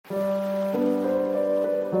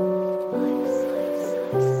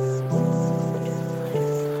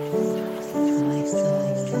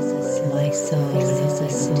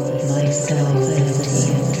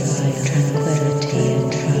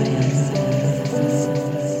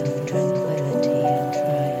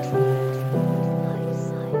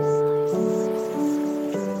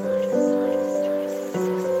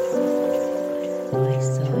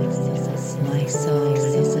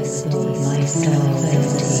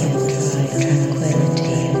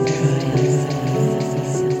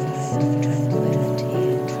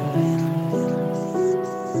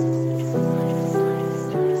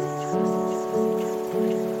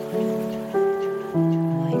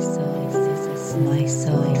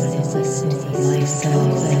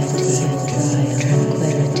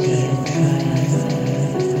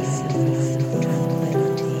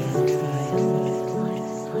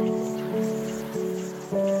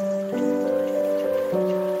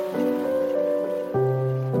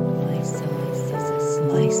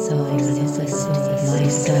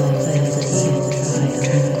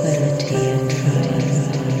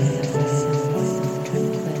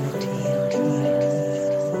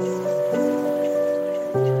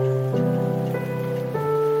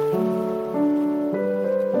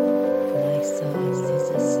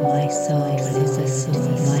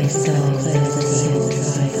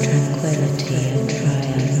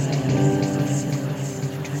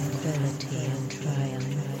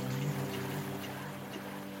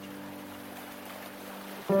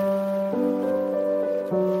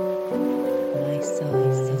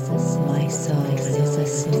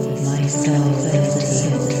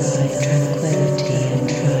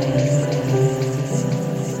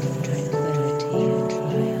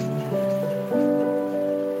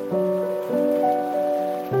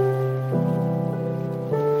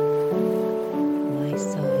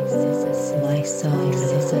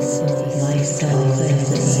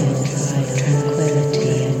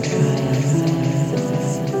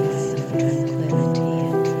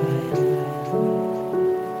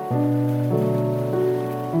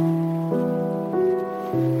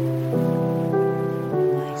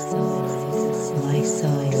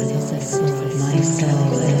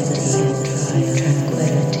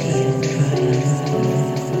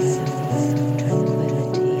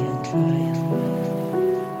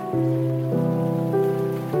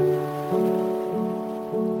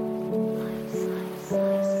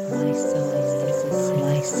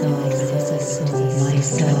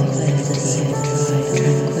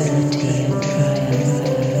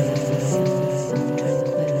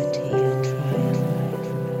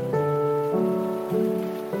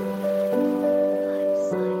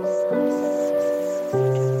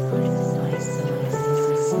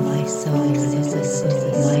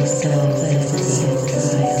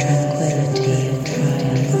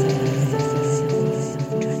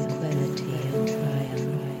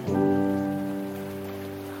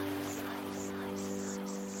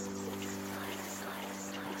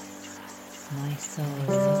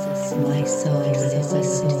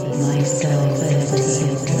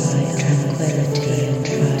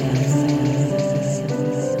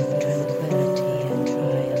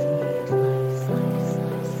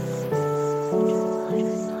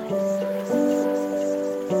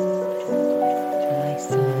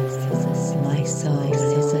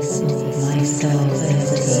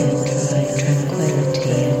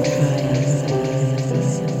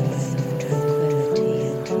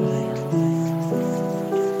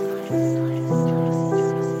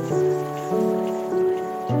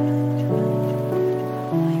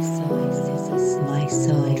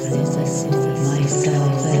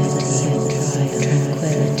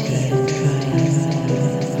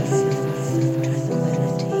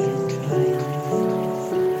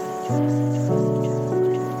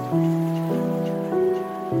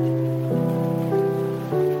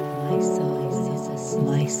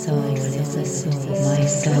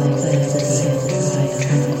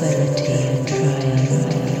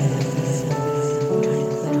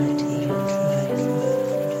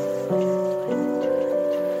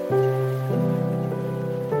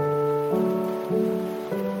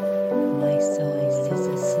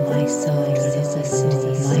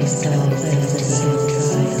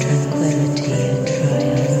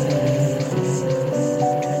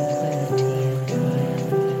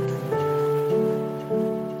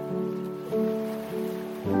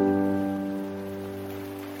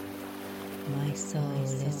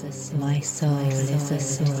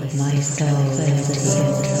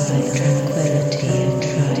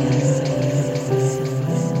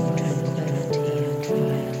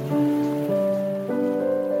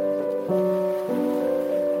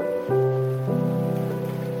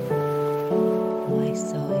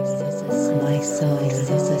soul is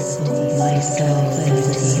a soul. My soul is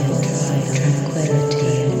a soul.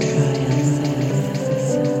 Tranquility and triumph.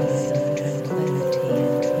 Tranquility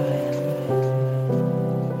and triumph.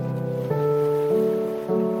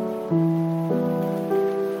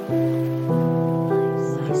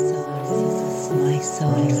 My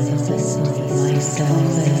soul is a soul. My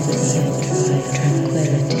soul is a soul.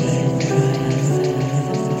 Tranquility and triumph.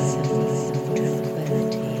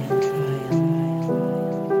 Tranquility and triumph.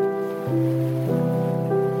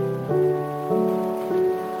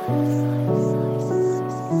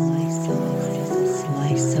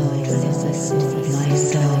 My soul is a soul. My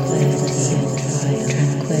soul is a soul.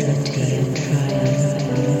 Tranquility and triumph.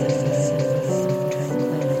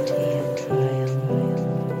 Tranquility and triumph.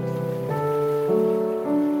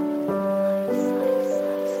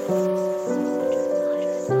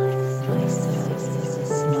 My soul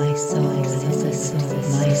is a soul.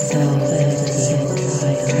 My soul is a soul.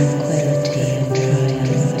 Tranquility and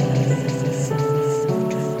triumph.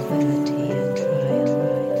 Tranquility and triumph.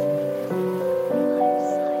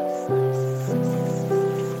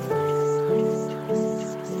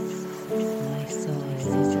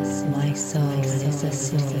 My soul is a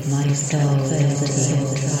soul. My soul is a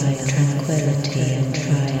soul. Tranquility and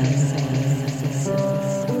triumph.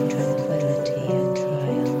 Tranquility and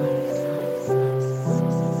triumph.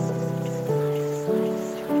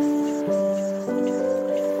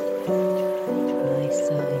 My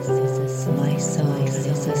soul is a soul. My soul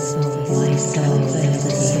is a soul. My soul is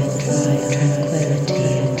a soul. Tranquility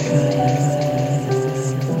and triumph.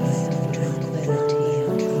 Tranquility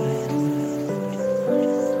and triumph.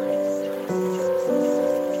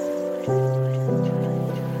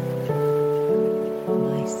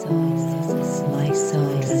 My soul is a soul. My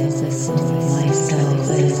soul is a soul. My soul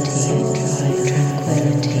is a soul.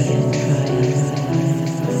 Tranquility and triumph.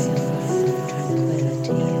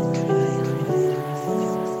 Tranquility and triumph.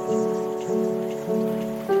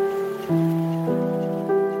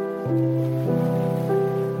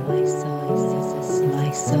 My soul is a soul.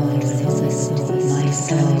 My soul is a soul. My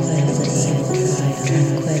soul is a soul.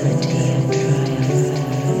 Tranquility and triumph.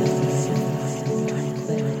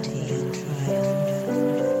 Tranquility and triumph.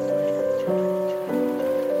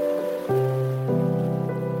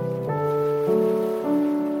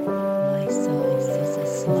 My soul is a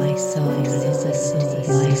soul. My soul is a soul.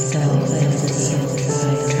 My soul is a soul.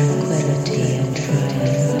 Tranquility and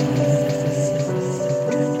triumph.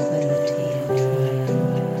 Tranquility and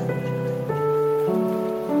triumph.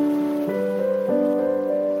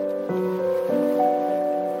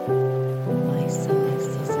 My soul is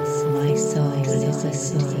a soul. My soul is a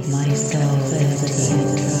soul. My soul is a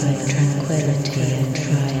soul. Tranquility and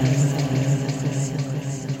triumph.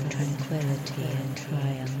 Tranquility and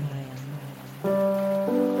triumph.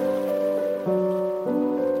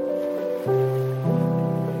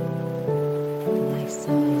 My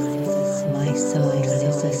soul is a soul. My soul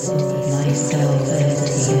is a soul. My soul is a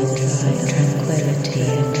soul. Tranquility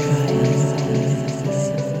and triumph.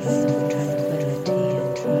 Tranquility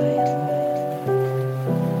and triumph.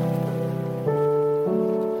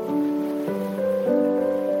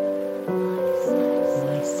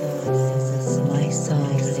 My soul is a soul. My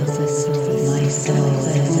soul is a soul. My soul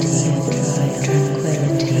is a soul.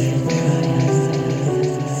 Tranquility and triumph.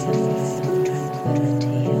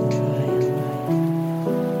 Tranquility and triumph.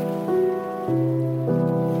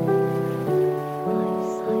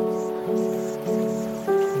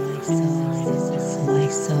 My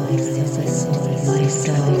soul is a soul. My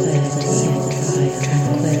soul is a soul.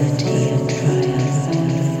 Tranquility and triumph.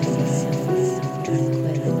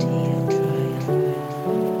 Tranquility and triumph.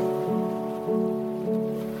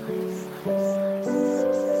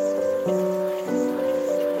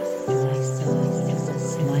 My soul is a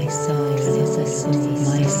soul. My soul is a soul.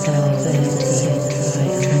 My soul is a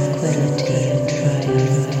soul. Tranquility and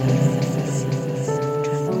triumph.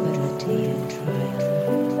 Tranquility and triumph.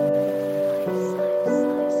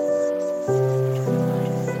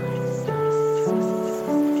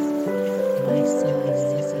 My soul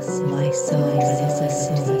is a soul. My soul is a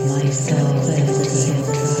soul. My soul is a soul.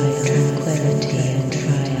 Tranquility and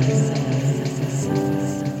triumph.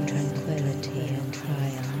 Tranquility and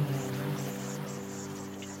triumph.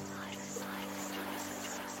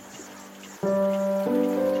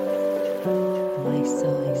 My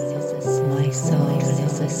soul is a soul. My soul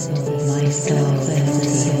is a soul. My soul is a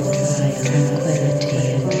soul. Tranquility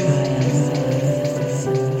and triumph.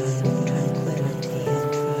 Tranquility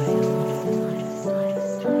and triumph.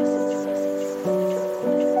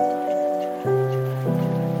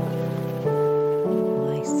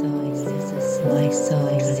 My soul is a soul. My soul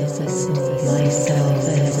is a soul. My soul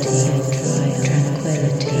is a soul.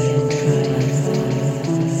 Tranquility and triumph.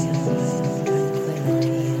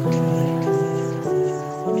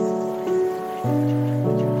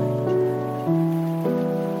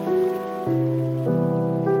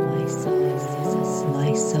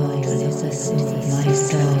 my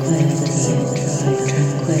soul is a soul,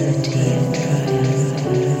 tranquility and triumph.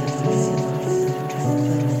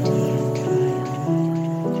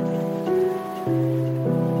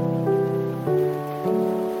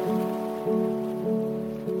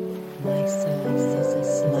 My soul is a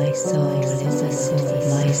soul, my soul is a soul,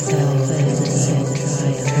 my soul is a soul,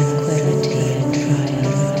 tranquility and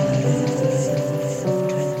triumph.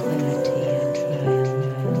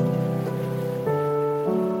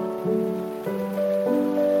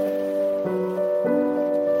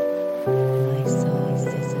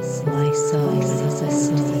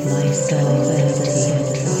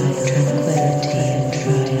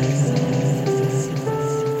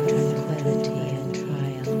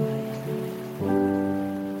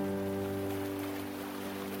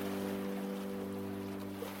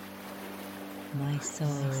 My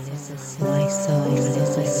soul is a soul, my soul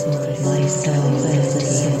is a soul, my soul is a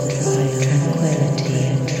soul, tranquility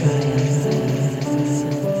and triumph.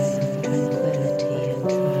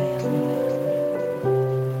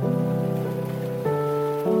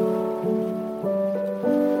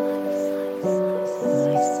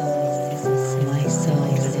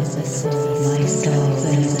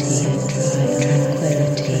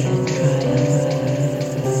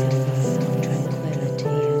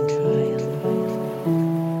 Tranquility and triumph.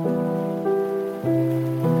 My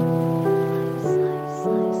soul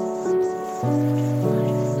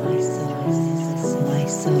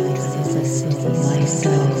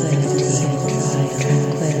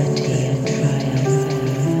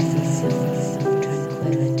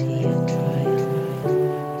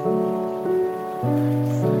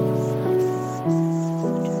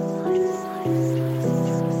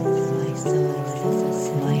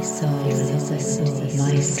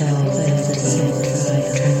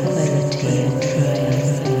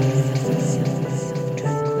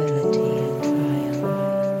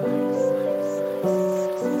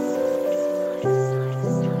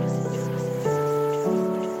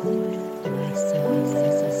a soul,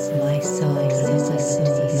 my soul is a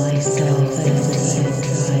soul, my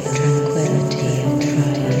soul is a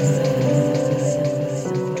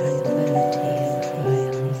soul,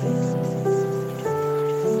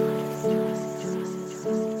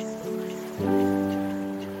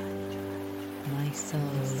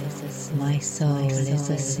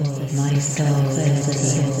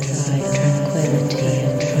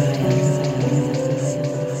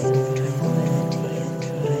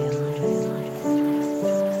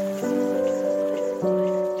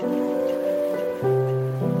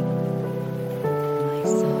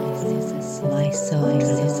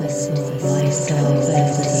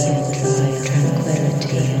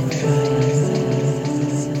 tranquility and triumph.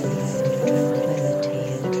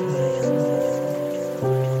 My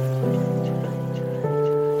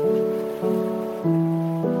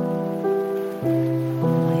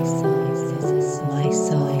soul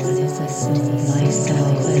is a soul, my soul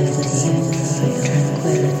is a soul,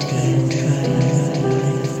 tranquility and triumph.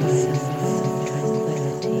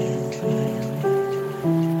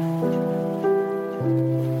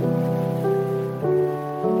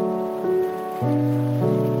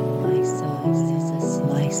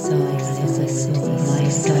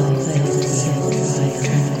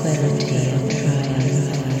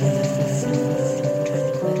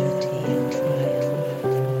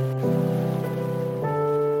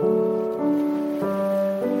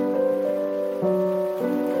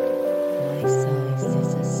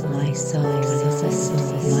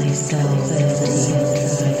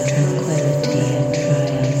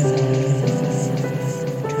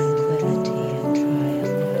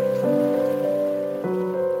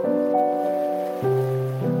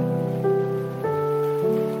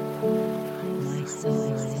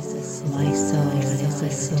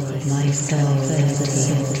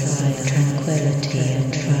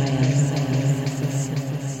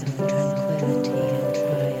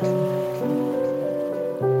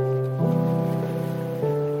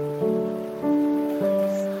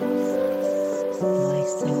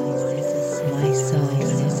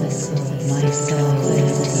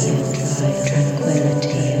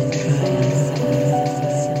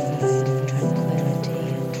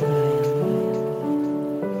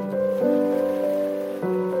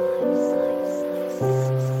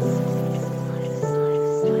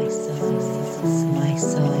 My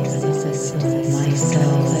soul is a soul, my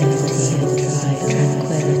soul is a soul,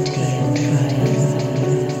 tranquility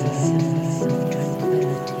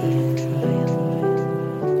and triumph.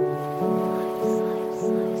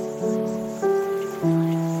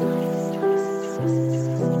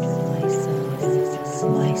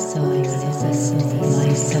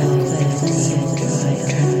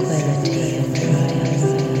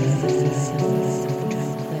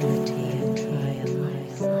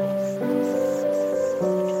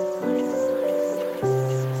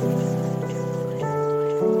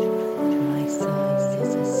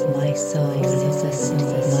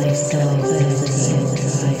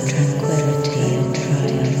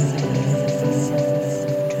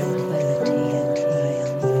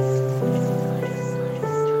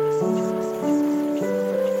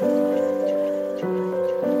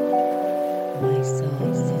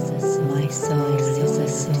 My soul is a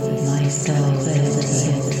soul. My soul is a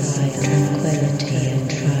soul. Tranquility and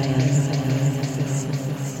triumph.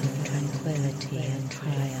 Tranquility and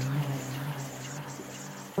triumph.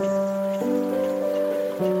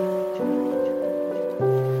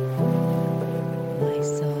 My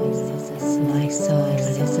soul is a soul. My soul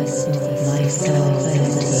is a soul. My soul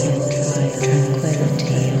is a soul.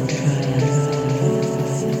 Tranquility and triumph.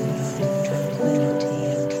 Tranquility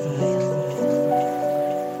and triumph.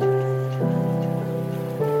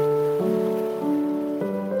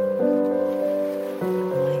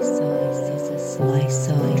 My soul is a soul. My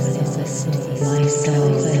soul is a soul. My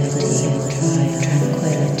soul is a soul.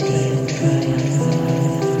 Tranquility and triumph.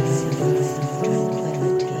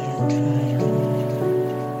 Tranquility and triumph.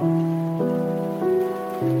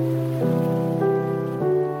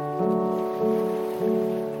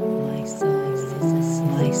 My soul is a soul.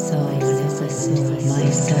 My soul is a soul. My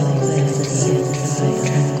soul is a soul.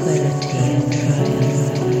 Tranquility and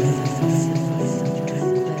triumph.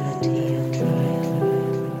 Tranquility and triumph.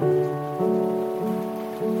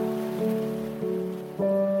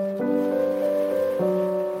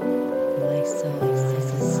 My soul is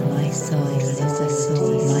a soul. My soul is a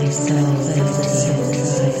soul. My soul is a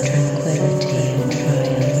soul. Tranquility and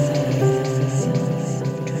triumph.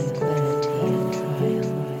 Tranquility and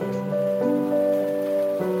triumph.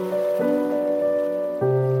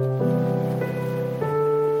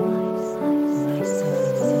 My soul is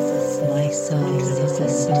a soul. My soul is a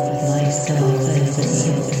soul. My soul is a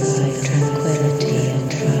soul. Tranquility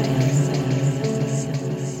and triumph.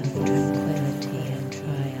 Tranquility and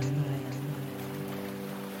triumph.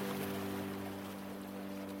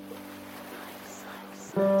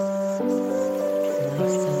 My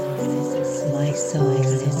soul is a soul. My soul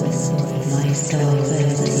is a soul. My soul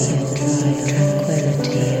is a soul.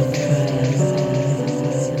 Tranquility and triumph.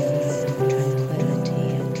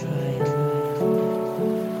 Tranquility and triumph.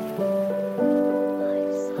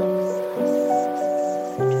 My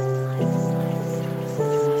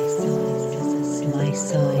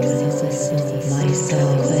soul is a soul. My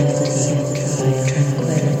soul is a soul.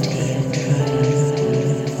 Tranquility and triumph.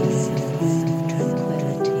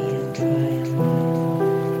 Tranquility and triumph.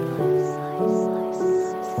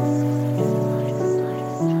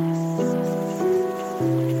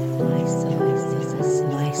 My soul is a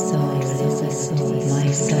soul. My soul is a soul.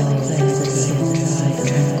 My soul is a soul.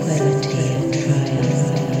 Tranquility and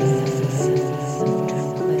triumph.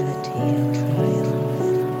 Tranquility and triumph.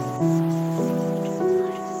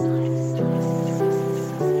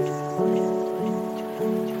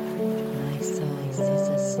 My soul is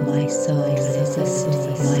a soul. My soul is a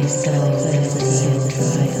soul. My soul is a soul.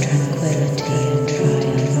 Tranquility and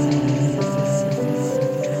triumph.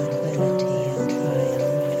 Tranquility and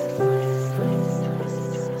triumph.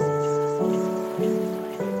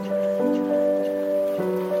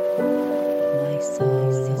 My soul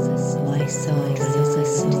is a soul. My soul is a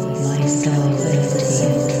soul. My soul is a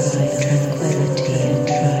soul. Tranquility and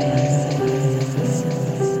triumph.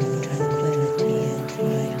 Tranquility and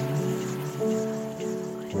triumph.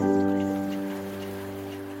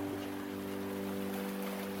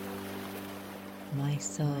 My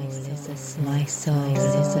soul is a soul. My soul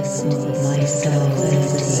is a soul. My soul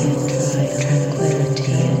is a soul.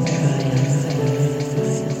 Tranquility and triumph.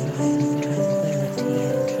 Tranquility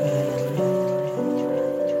and triumph.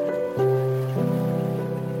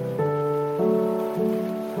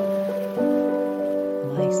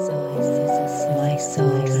 My soul is a soul. My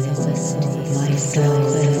soul is a soul. My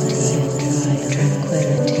soul is a soul.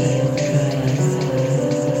 Tranquility and triumph.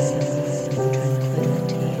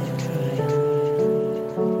 Tranquility and triumph.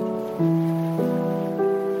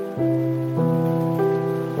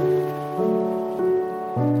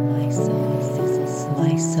 My soul is a soul.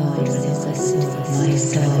 My soul is a soul. My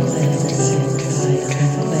soul is a soul.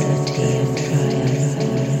 Tranquility and triumph.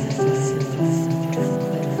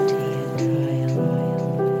 Tranquility and triumph.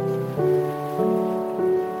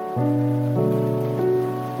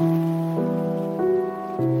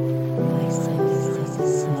 My soul is a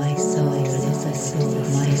soul. My soul is a soul.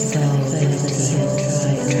 My soul is a soul.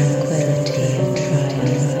 Tranquility and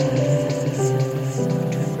triumph.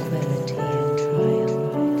 Tranquility and triumph.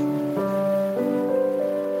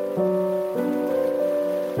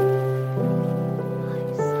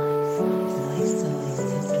 My soul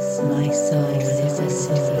is a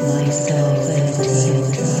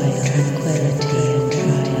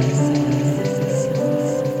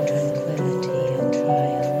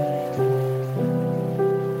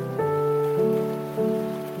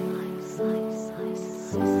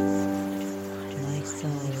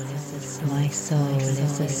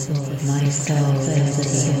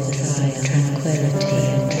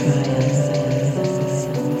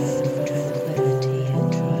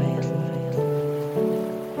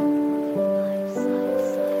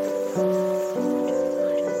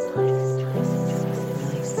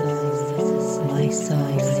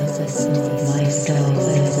is a soul. My soul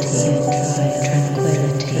is a soul.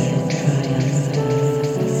 Tranquility and triumph.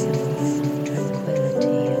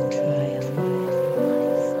 Tranquility and triumph.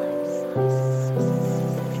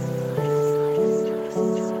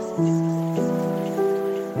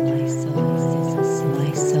 My soul is a soul.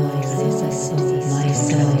 My soul is a soul. My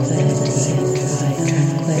soul is a soul.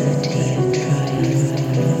 Tranquility and triumph.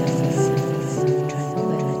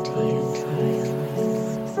 Tranquility and triumph.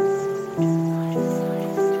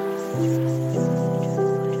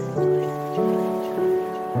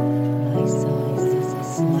 My soul is a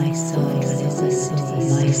soul. My soul is a soul.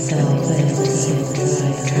 My soul is a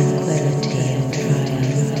soul. Tranquility and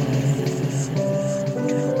triumph.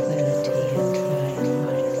 Tranquility and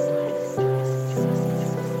triumph.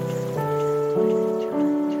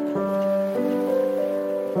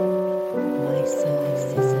 My soul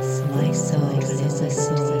is a soul. My soul is a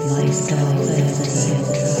soul. My soul is a soul.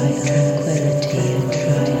 Tranquility and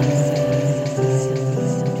triumph.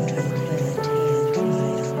 Tranquility and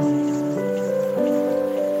triumph.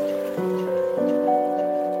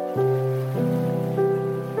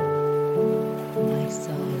 My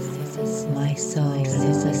soul is a soul. My soul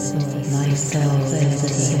is a soul. My soul is a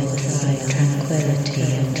soul.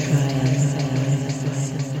 Tranquility and triumph.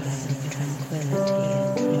 Tranquility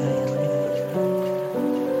and triumph.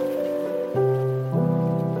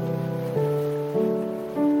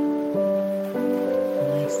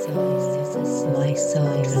 My soul is a soul. My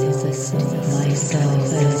soul is a soul. My soul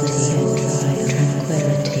is a soul.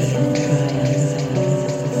 Tranquility and triumph.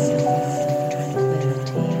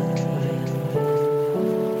 Tranquility and triumph.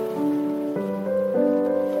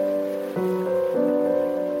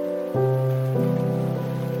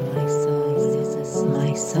 My soul is a soul.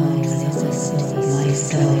 My soul is a soul. My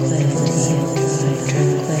soul is a soul.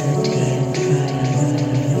 Tranquility and triumph.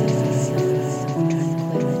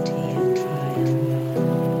 Tranquility and triumph.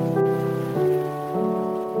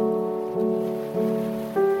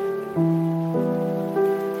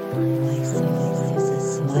 My soul is a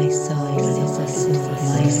soul. My soul is a soul.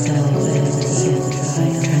 My soul is a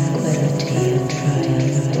soul. Tranquility and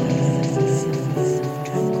triumph.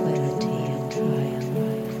 Tranquility and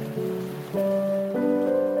triumph.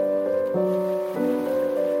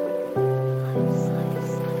 My soul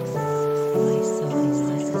is a soul. My soul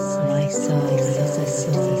is a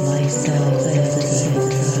soul. My soul is a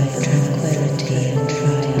soul. Tranquility and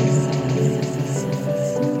triumph.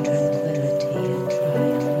 Tranquility and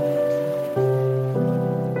triumph. My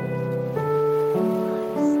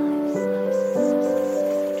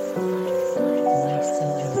soul is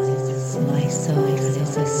a soul. My soul is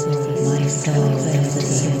a soul. My soul is a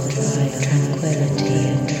soul. Tranquility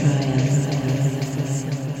and triumph.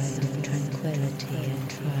 Tranquility and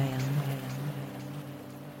triumph.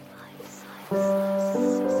 My soul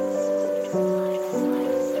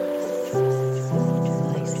is a soul.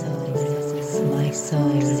 My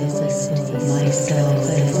soul is a soul. My soul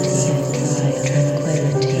is a soul.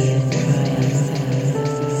 Tranquility and triumph.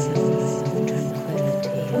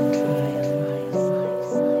 Tranquility and triumph.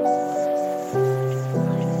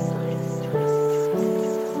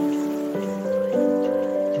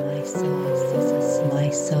 My soul is a soul.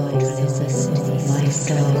 My soul is a soul. My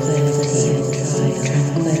soul is a soul.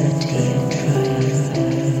 Tranquility and triumph.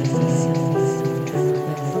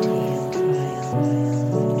 Tranquility and triumph.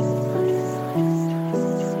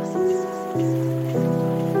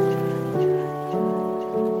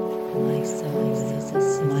 My soul is a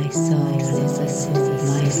soul. My soul is a soul.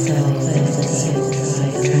 My soul is a soul.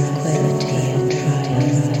 Tranquility and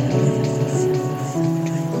triumph.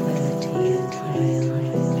 Tranquility and triumph.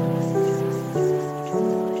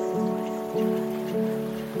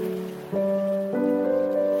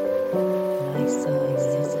 My soul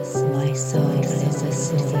is a soul. My soul is a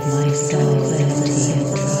soul. My soul is a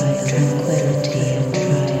soul. Tranquility and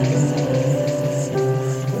triumph.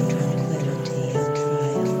 Tranquility and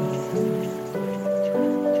triumph.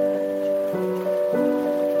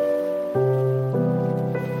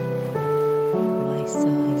 My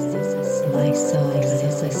soul is a soul. My soul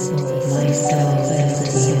is a soul. My soul is a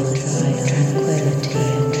soul.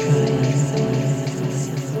 Tranquility and triumph.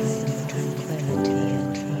 Tranquility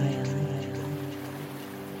and triumph.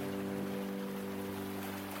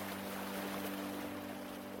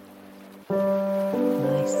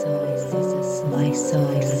 My soul is a soul. My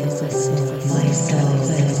soul is a soul. My soul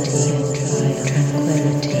is a soul.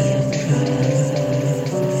 Tranquility and triumph.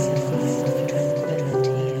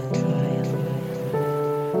 Tranquility and triumph.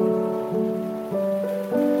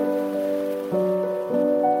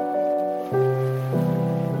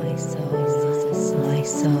 My soul is a soul. My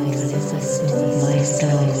soul is a soul. My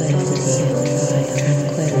soul is a soul.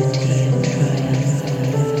 Tranquility and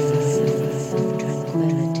triumph.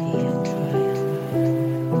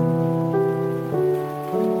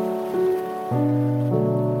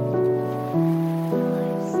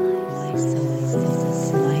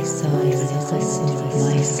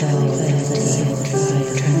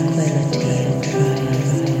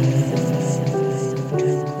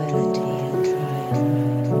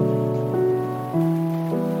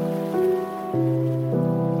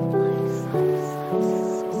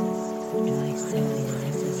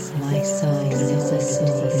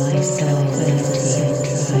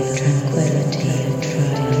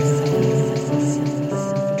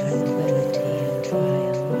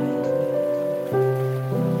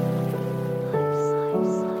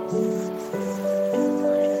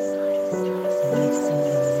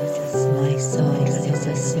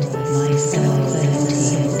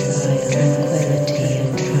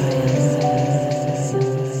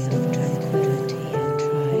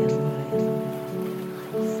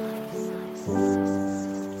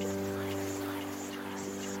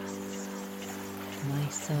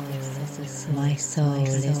 My soul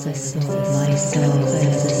is a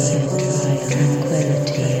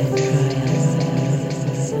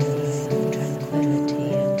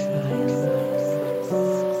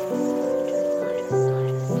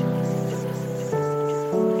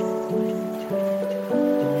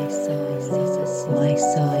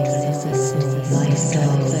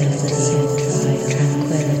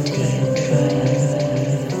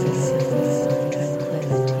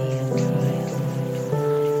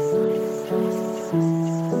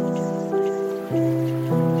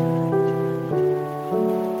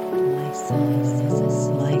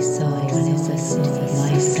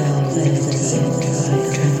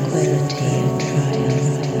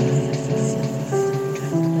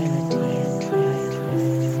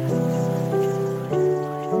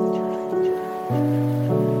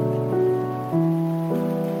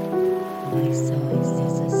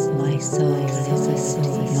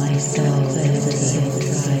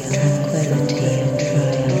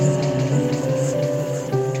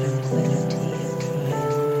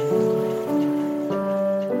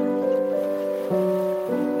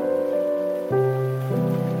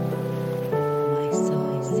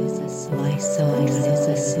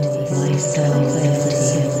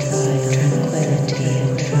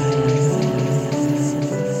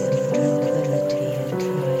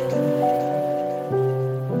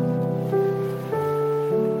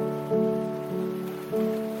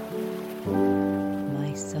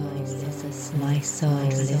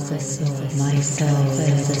soul. My soul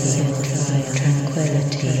is a soul.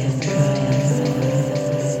 Tranquility and triumph. Tranquility and triumph.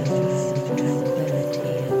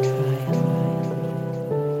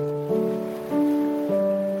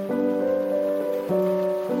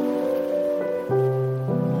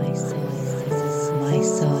 My soul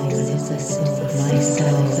is a soul.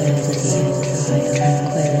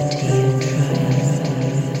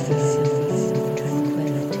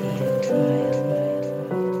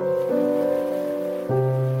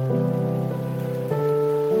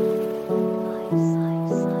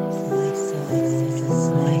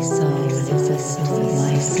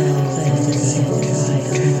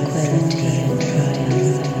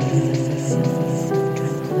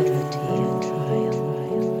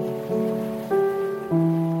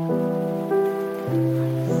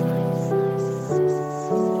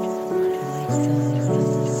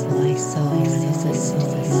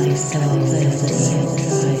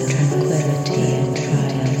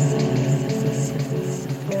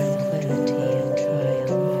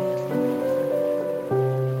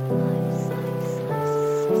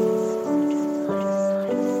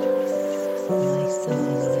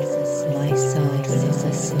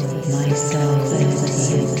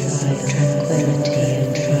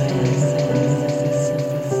 My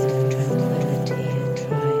soul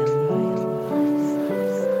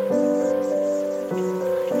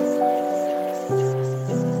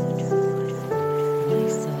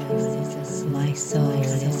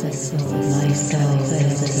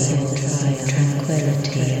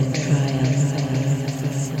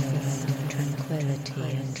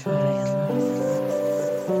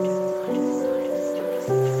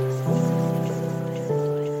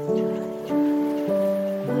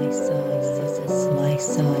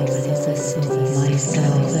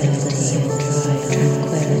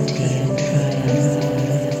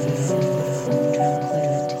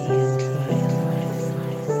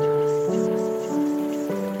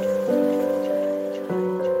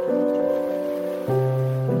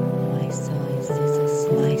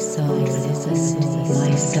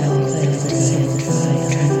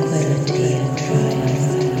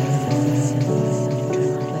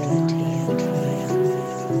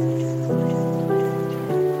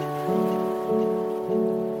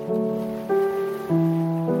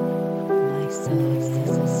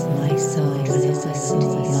is a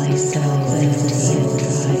soul. My soul is a soul.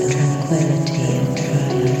 Tranquility and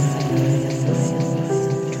triumph.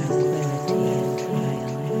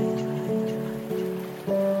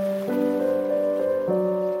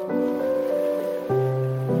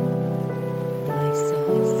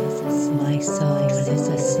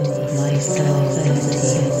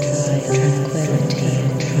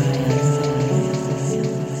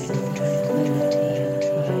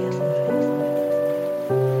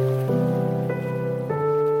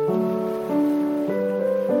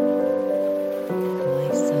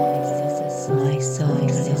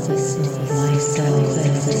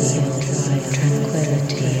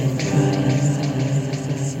 tranquility and triumph,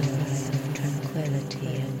 tranquility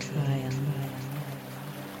and triumph.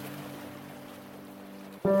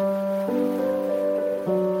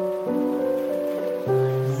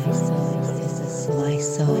 My soul is a sword, my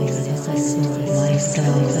soul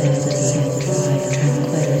is a sword,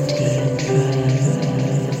 tranquility and triumph,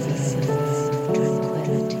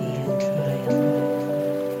 tranquility and triumph.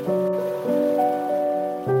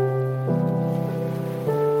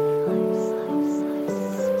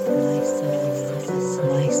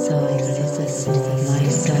 My soul is a sword, my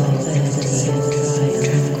soul is a sword,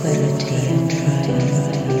 tranquility and triumph,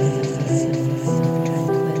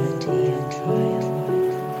 tranquility and triumph.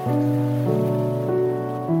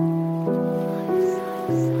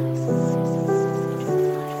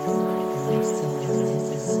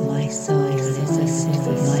 My soul is a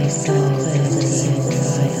sword, my soul is a sword,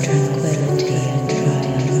 tranquility and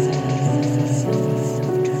triumph,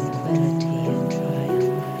 tranquility and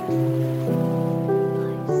triumph.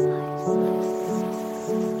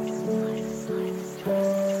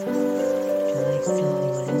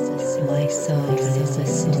 My soul is a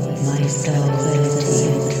sword, my soul is a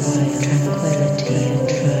sword, tranquility and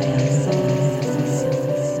triumph,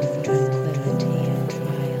 tranquility and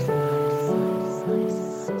triumph.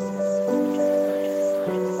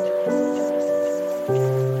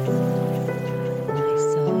 My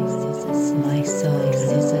soul is a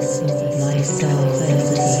sword, my soul is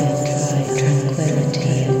a sword, tranquility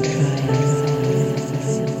and triumph,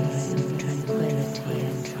 tranquility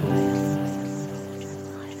and triumph.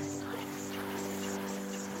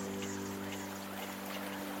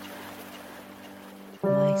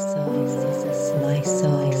 My soul is a sword, my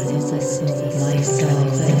soul is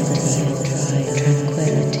a sword,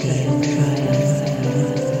 tranquility and triumph, tranquility and triumph.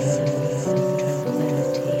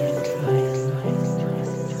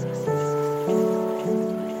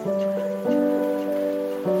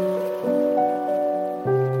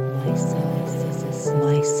 My soul is a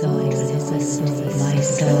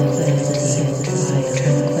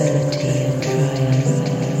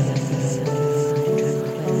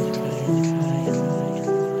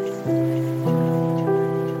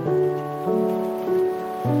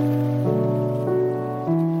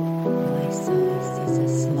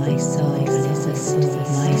sword,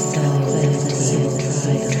 my soul is a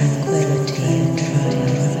sword, tranquility and triumph, tranquility and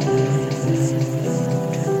triumph.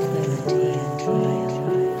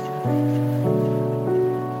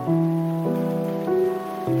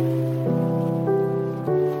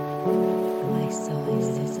 My soul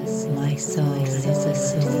is a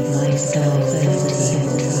sword, my soul is a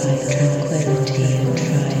sword, tranquility and triumph, tranquility and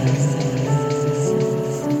triumph.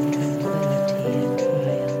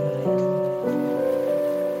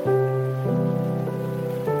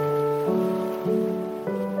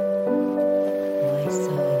 My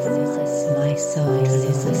soul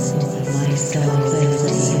is a sword, my soul is a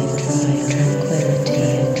sword, tranquility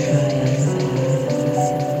and triumph,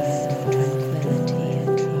 tranquility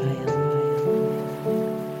and triumph.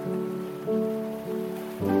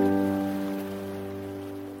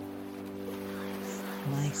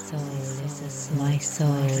 My soul is a sword, my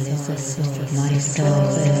soul is a sword, tranquility and triumph, tranquility and triumph. My soul is a sword, my soul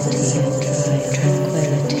is a sword,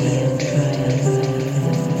 tranquility and triumph,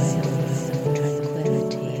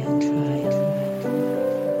 tranquility and triumph.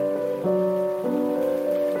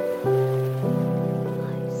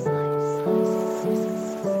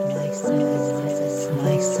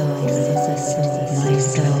 My soul is a sword, my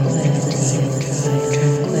soul is a sword,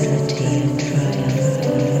 tranquility and triumph,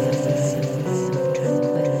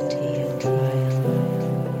 tranquility and triumph.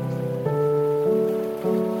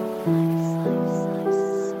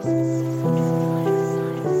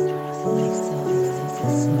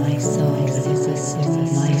 My soul is a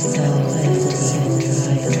sword, my soul is a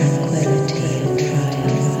sword, tranquility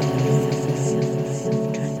and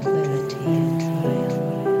triumph, tranquility and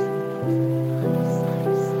triumph.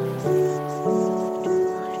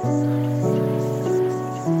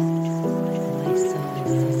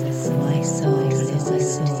 My soul is a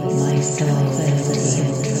sword, my soul is a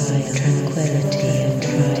sword, tranquility and triumph, tranquility and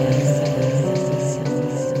triumph.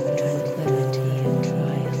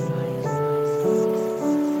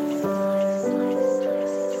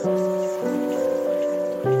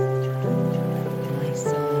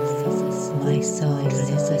 My soul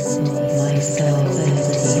is a sword, my soul is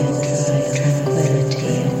a sword, tranquility and triumph, tranquility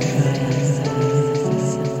and triumph.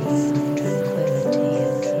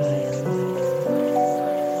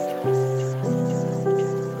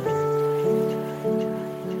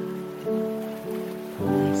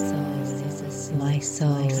 My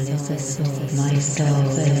soul is a sword, my soul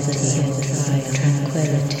is a sword,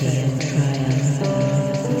 tranquility and triumph,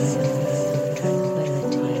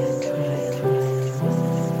 tranquility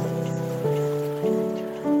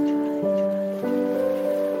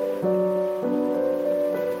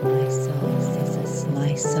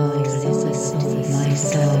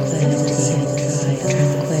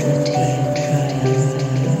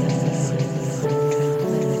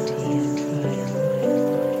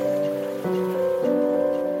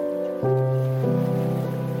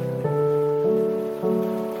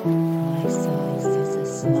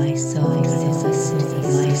soul is a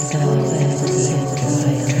soul. My soul is a soul.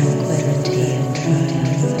 Tranquility and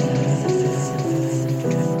triumph.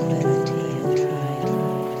 Tranquility and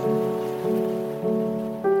triumph.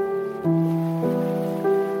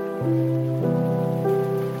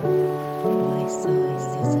 My soul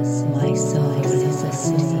is a soul. My soul is a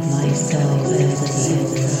soul. My soul is a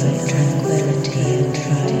soul. Tranquility and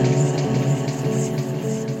triumph.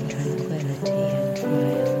 Tranquility and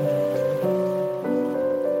triumph.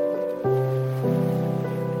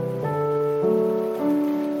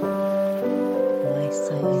 My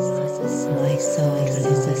soul is a soul. My soul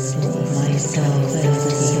is a soul. My soul is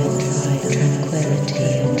a soul. Tranquility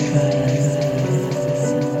and triumph.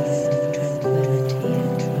 Tranquility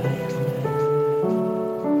and triumph.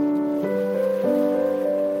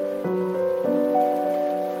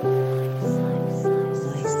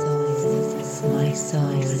 My soul is a soul. My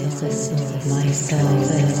soul is a soul. My soul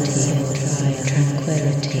is a soul.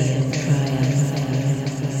 Tranquility and triumph.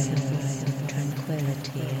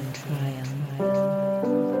 Tranquility and triumph.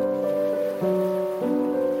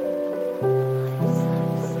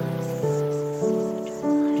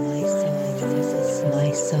 My soul is a soul.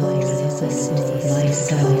 My soul is a soul. My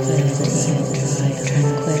soul is a soul.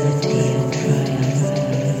 Tranquility and triumph.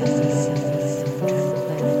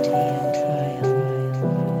 Tranquility and triumph.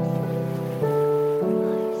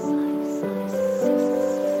 My soul is a soul.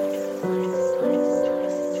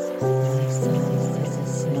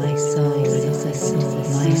 My soul is a soul.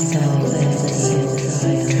 My soul is a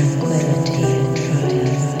soul. Tranquility and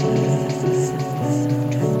triumph.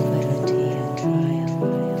 Tranquility and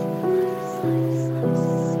triumph.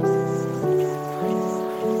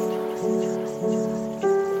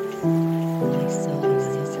 My soul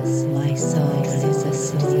is a soul. My soul is a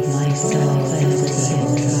soul. My soul is a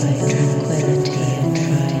soul. Tranquility and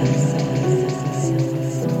triumph.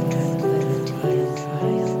 Tranquility and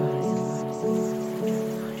triumph.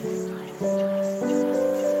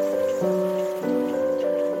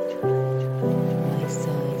 My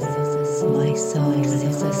soul is a soul. My soul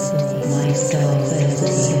is a soul. My soul is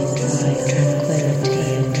a soul.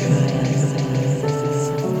 Tranquility and triumph.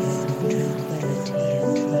 Tranquility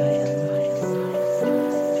and triumph.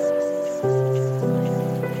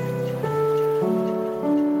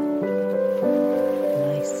 My soul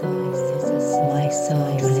is a soul. My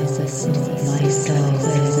soul is a soul. My soul is a soul.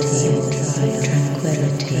 Tranquility and triumph.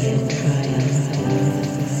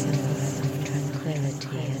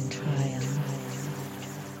 Tranquility and triumph.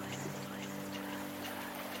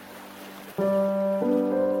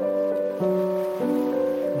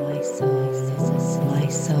 My soul is a soul. My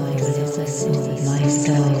soul is a soul. My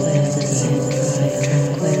soul is a soul.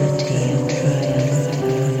 Tranquility and triumph.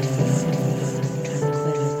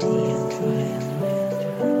 Tranquility and triumph.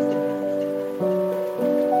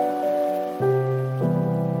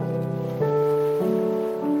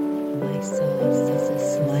 My soul is a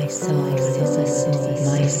soul. My soul is a soul.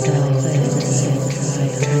 My soul is a soul.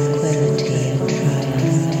 Tranquility and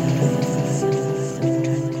triumph.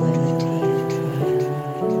 Tranquility and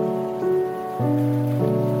triumph.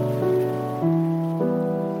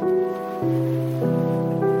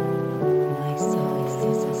 My soul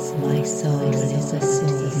is a soul. My soul is a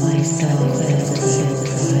soul. My soul is a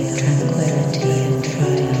soul. Tranquility and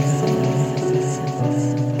triumph.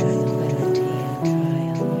 Tranquility and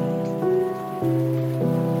triumph.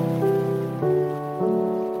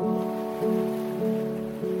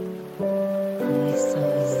 My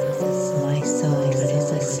soul is a soul. My soul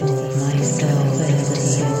is a soul. My soul is a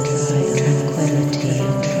soul. Tranquility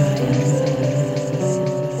and triumph.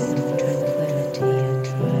 Tranquility and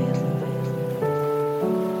triumph.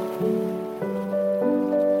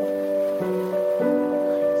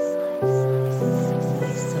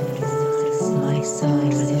 My soul is a soul. My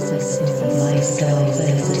soul is a soul. My soul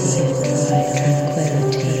is a soul.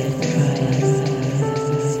 Tranquility and triumph.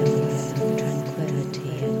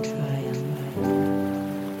 Tranquility and triumph.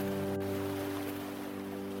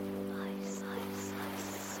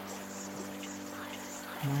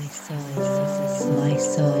 My soul is a soul. My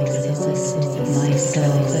soul is a soul. My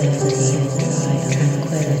soul is a soul.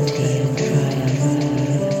 Tranquility and triumph.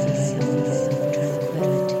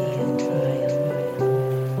 Tranquility and triumph.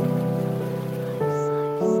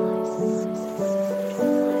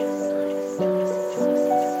 My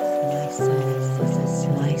soul is a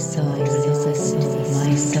soul. My soul is a soul.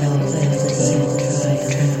 My soul is a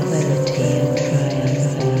soul. Tranquility and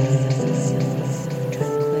triumph.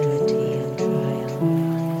 Tranquility and triumph.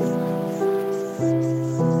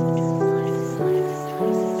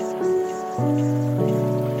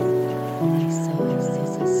 My soul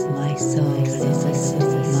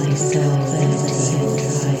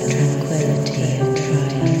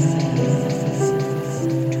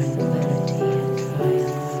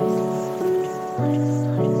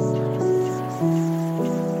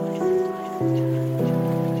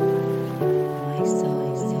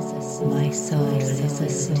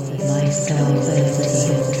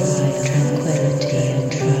Tranquility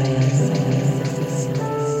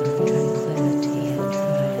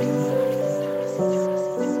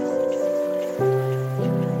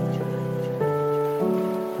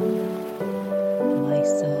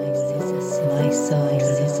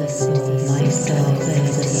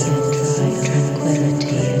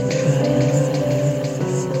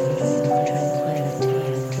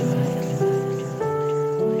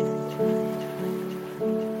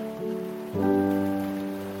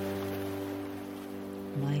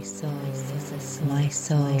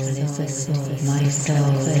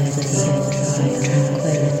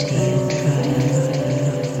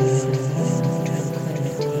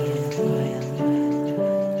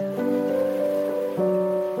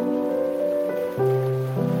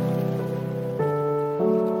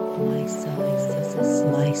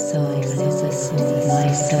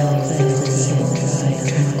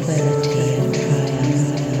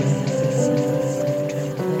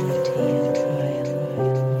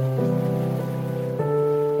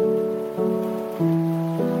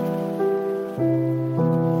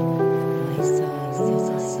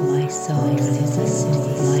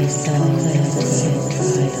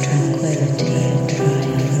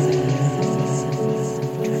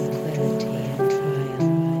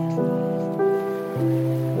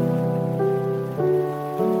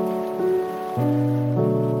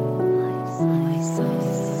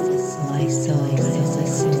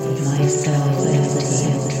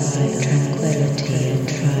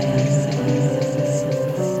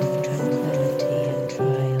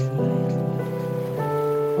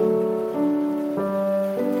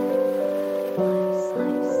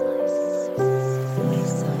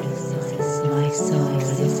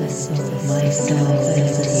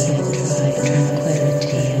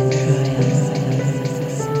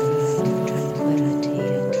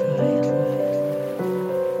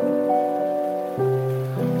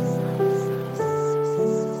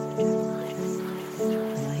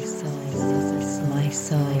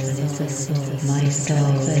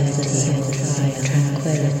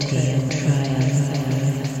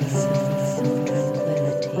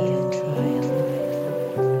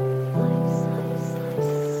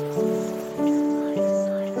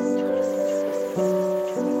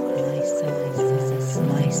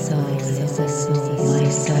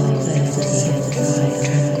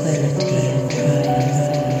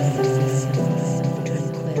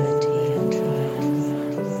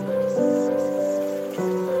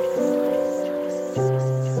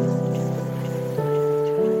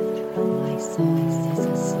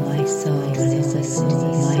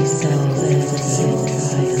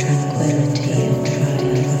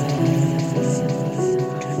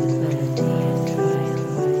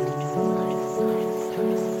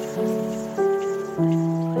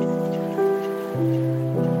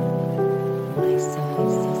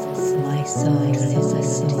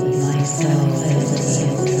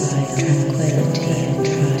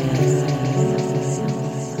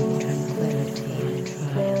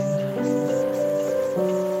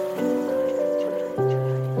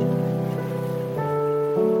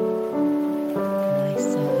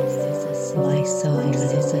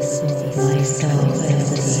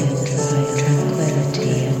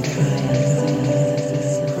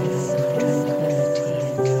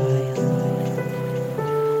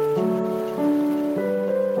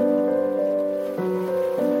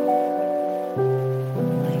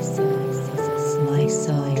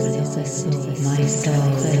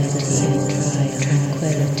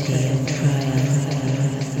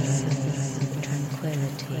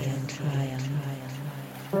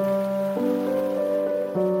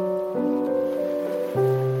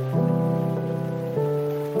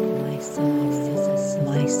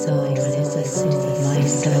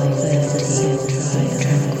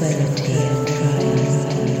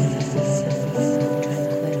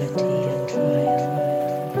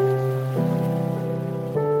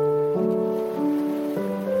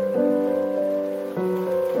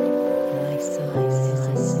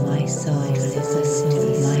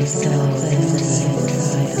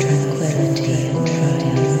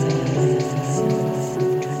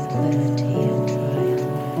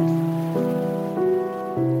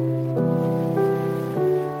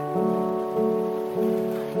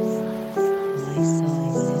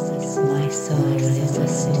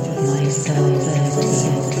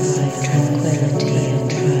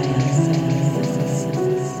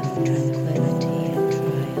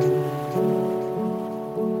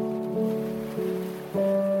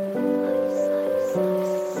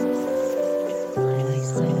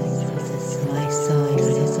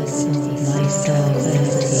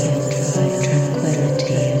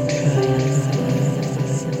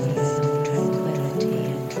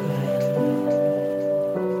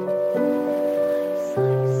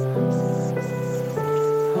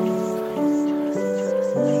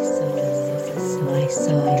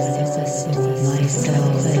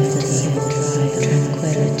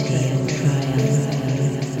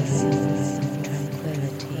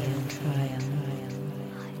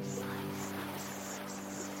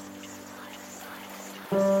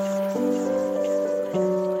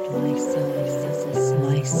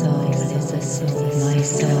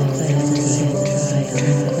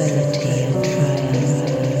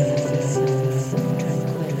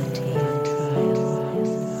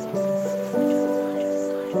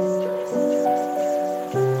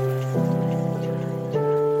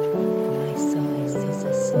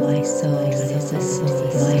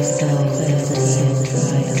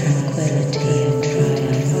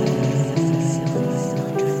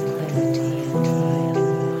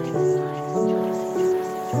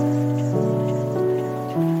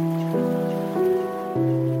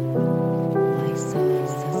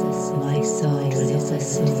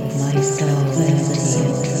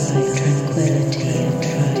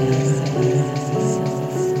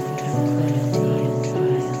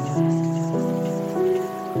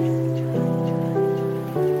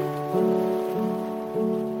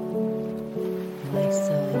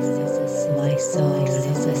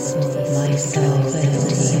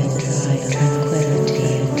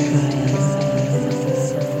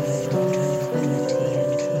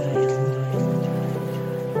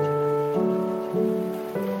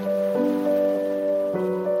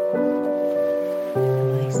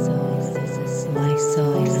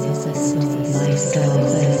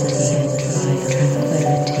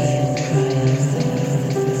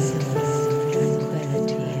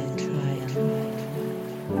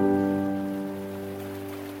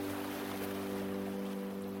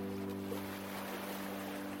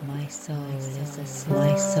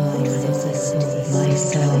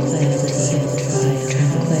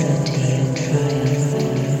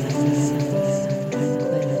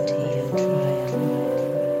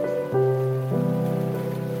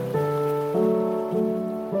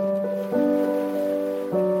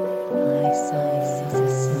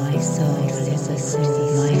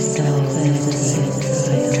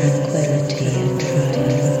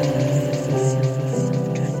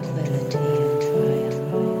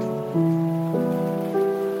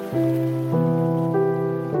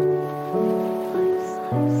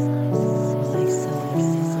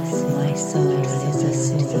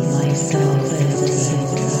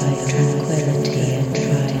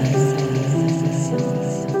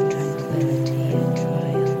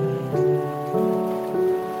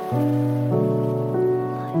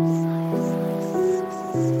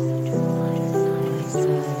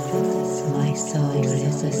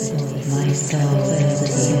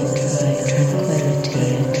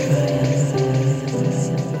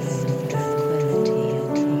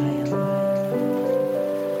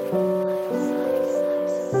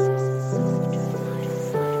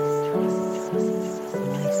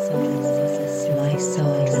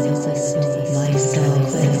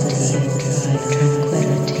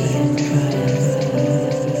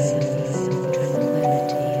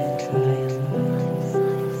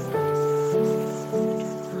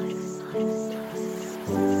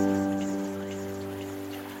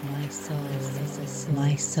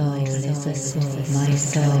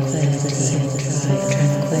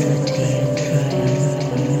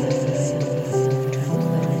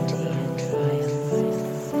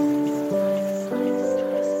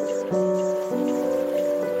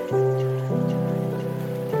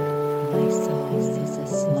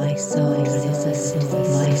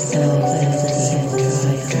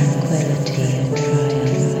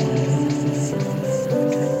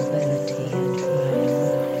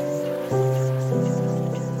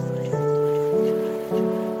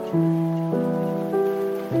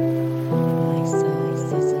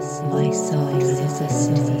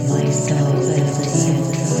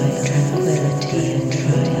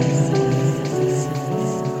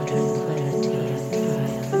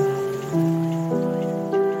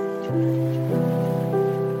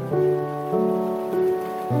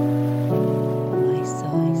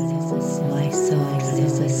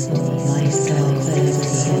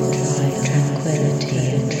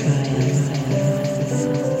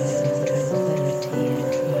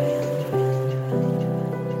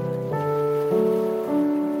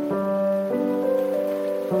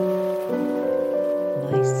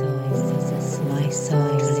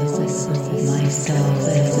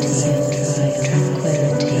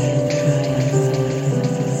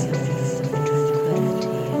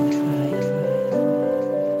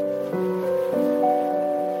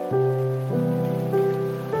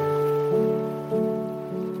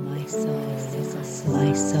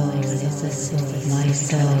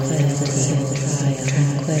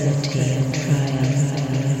Tranquility and triumph.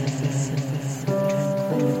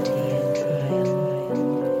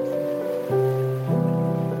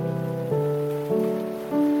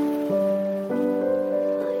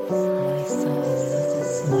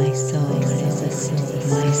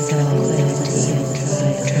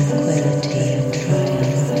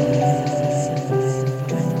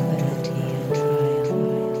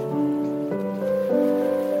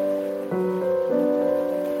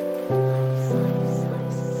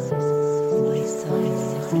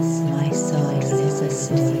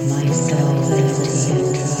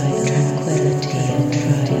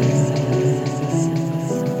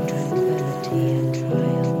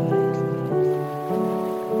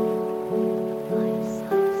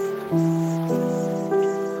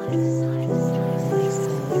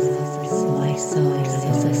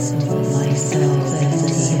 is a soul. My soul is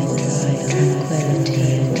a soul.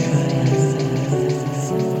 Tranquility and triumph.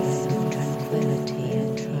 Tranquility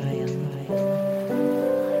and triumph.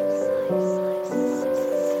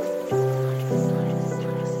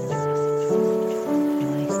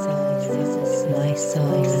 My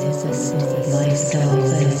soul is a soul. My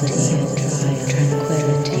soul is a soul.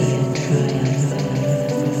 Tranquility and triumph.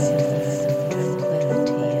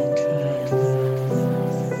 Tranquility and triumph.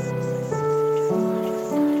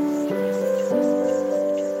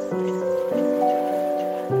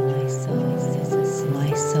 My soul is a soul.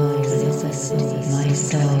 My soul is a soul. My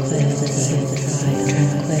soul is a soul.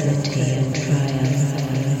 Tranquility and triumph.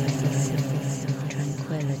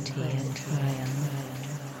 Tranquility and triumph.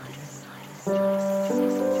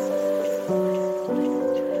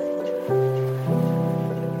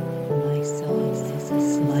 My soul is a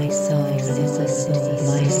soul. My soul is a soul.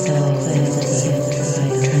 My soul is a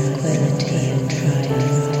soul. Tranquility and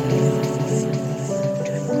triumph.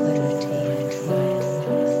 Tranquility and triumph.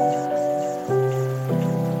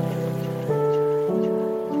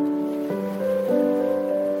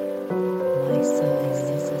 My soul is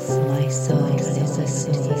a soul. My soul is a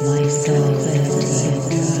soul. My soul is a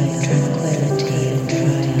soul. Tranquility and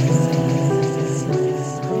triumph.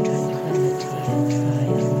 Tranquility and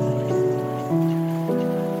triumph.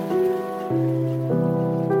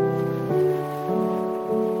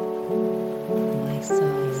 My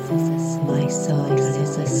soul is a soul. My soul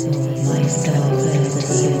is a soul. My soul is a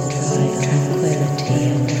soul. Tranquility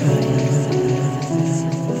and triumph.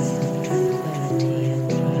 Tranquility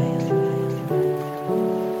and triumph.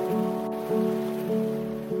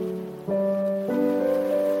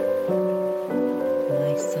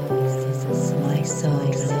 My soul is a soul. My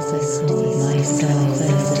soul is a soul. My soul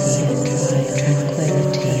is a soul.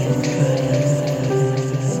 Tranquility and triumph.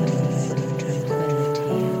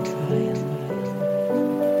 Tranquility and triumph.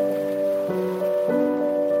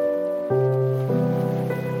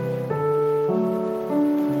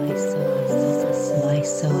 My soul is a soul. My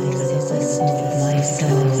soul is a soul. My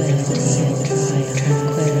soul is a soul.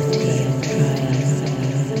 Tranquility and triumph.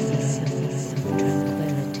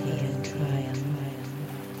 Tranquility and triumph.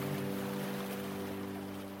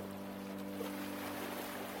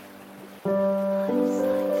 My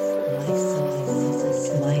soul is a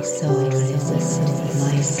soul. My soul is a soul.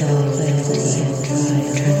 My soul is a soul.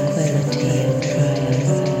 Tranquility and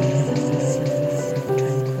triumph.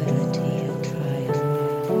 Tranquility and triumph.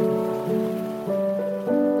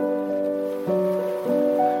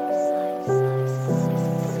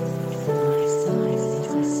 My soul is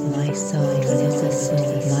a soul. My soul is a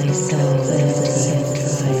soul. My soul is a soul.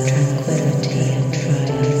 Tranquility and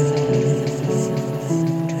triumph.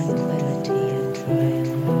 Tranquility and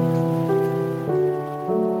triumph.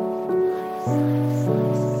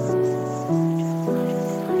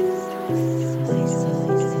 My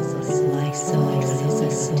soul is a soul. My soul is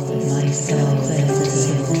a soul. My soul is a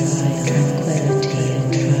soul. Tranquility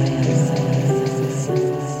and triumph.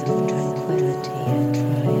 Tranquility and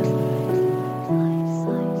triumph.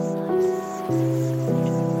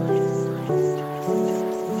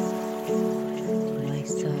 My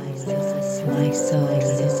soul is a soul. My soul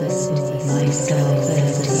is a soul. My soul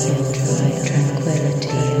is a soul.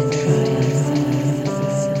 Tranquility and triumph.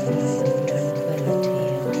 Tranquility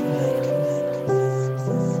and triumph.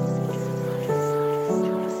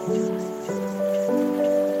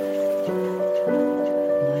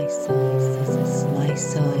 My soul is a soul. My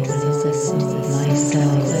soul is a soul. My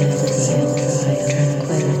soul is a soul.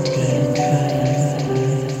 Tranquility and triumph.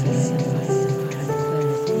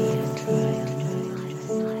 Tranquility and triumph.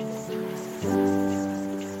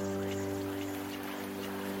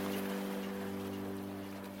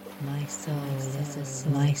 My soul is a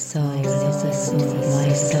soul. My soul is a soul.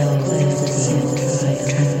 My soul is a soul.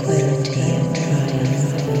 Tranquility and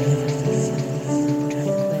triumph.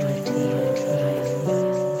 Tranquility and triumph.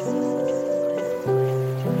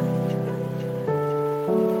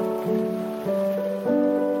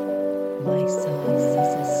 My soul is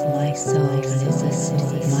a soul. My soul is a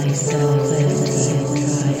soul. My soul is a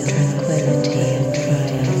soul. Tranquility and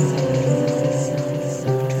triumph.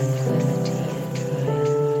 Tranquility and triumph.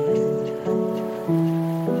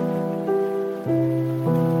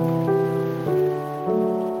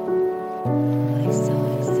 My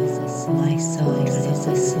soul is a soul. My soul is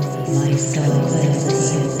a soul. My soul is a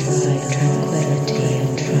soul. Tranquility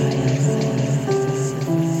and triumph.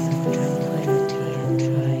 Tranquility and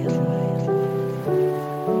triumph.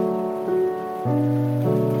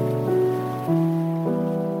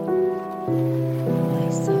 My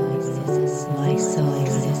soul is a soul. My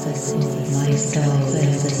soul is a soul. My soul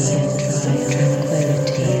is a soul.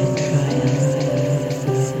 Tranquility and triumph.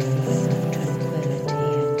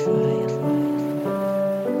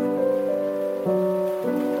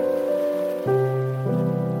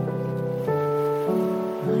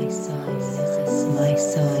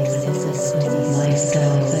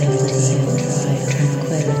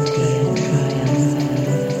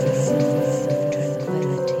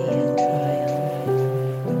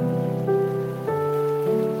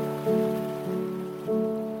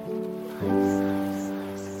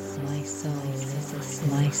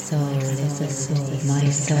 soul is a soul. My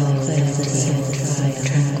soul is a soul.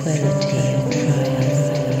 Tranquility and triumph.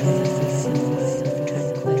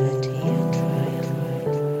 Tranquility and triumph.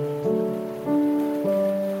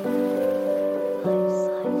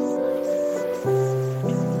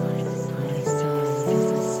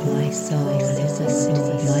 My soul is a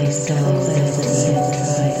soul. My soul is a soul.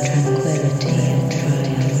 Tranquility and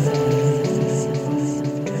triumph.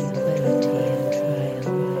 Tranquility and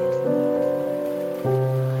triumph.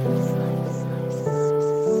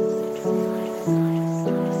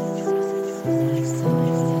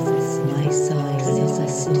 My soul is a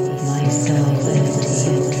soul. My soul is a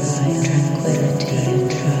soul. Tranquility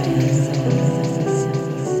and triumph.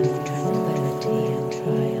 Tranquility and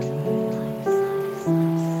triumph.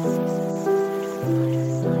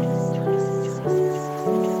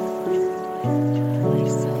 My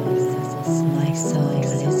soul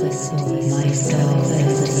is a soul. My soul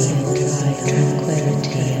is a soul.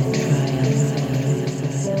 Tranquility and triumph.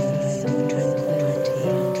 Tranquility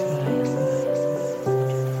and triumph.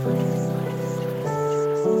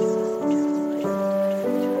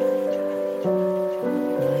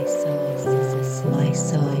 My soul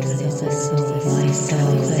is a soul. My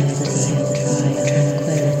soul is a soul.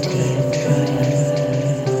 Tranquility and triumph.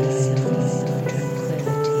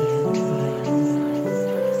 Tranquility and triumph.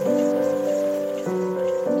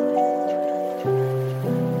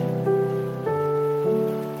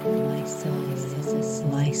 My soul is a soul.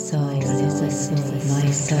 My soul is a soul.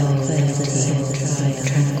 Tranquility and triumph.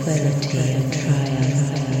 Tranquility and triumph.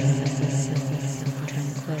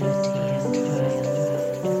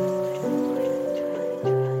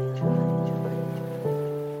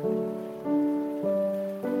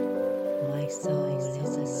 My soul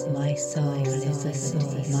is a soul. My soul is a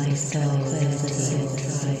soul. My soul is a soul.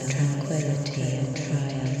 Tranquility and triumph.